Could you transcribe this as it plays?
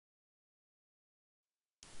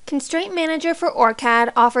Constraint Manager for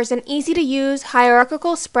OrCAD offers an easy-to-use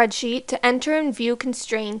hierarchical spreadsheet to enter and view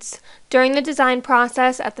constraints during the design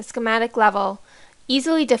process at the schematic level.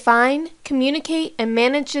 Easily define, communicate, and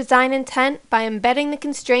manage design intent by embedding the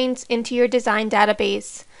constraints into your design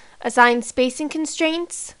database. Assign spacing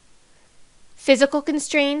constraints, physical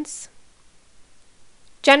constraints,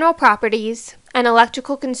 general properties, and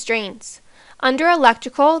electrical constraints. Under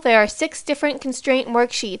electrical, there are 6 different constraint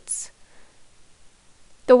worksheets.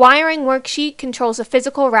 The wiring worksheet controls the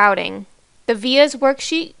physical routing. The vias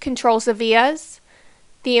worksheet controls the vias.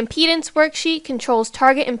 The impedance worksheet controls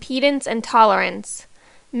target impedance and tolerance.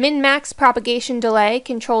 Min-max propagation delay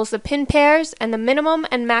controls the pin pairs and the minimum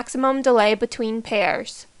and maximum delay between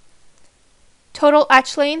pairs. Total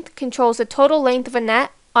etch length controls the total length of a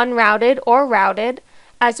net, unrouted or routed,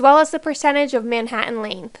 as well as the percentage of Manhattan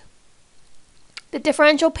length. The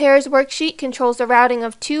differential pairs worksheet controls the routing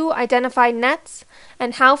of 2 identified nets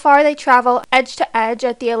and how far they travel edge to edge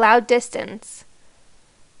at the allowed distance.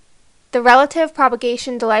 The relative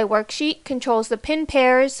propagation delay worksheet controls the pin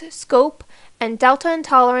pairs, scope, and delta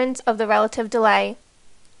intolerance of the relative delay.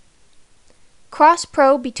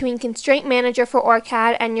 Cross-probe between Constraint Manager for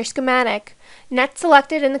OrCAD and your schematic. Nets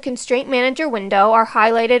selected in the Constraint Manager window are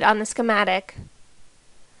highlighted on the schematic.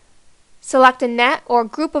 Select a net or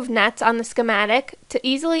group of nets on the schematic to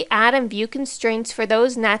easily add and view constraints for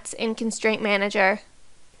those nets in Constraint Manager.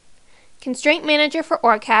 Constraint Manager for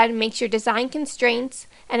OrCAD makes your design constraints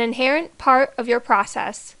an inherent part of your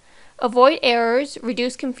process. Avoid errors,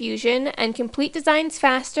 reduce confusion, and complete designs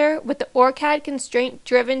faster with the OrCAD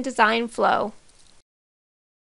constraint-driven design flow.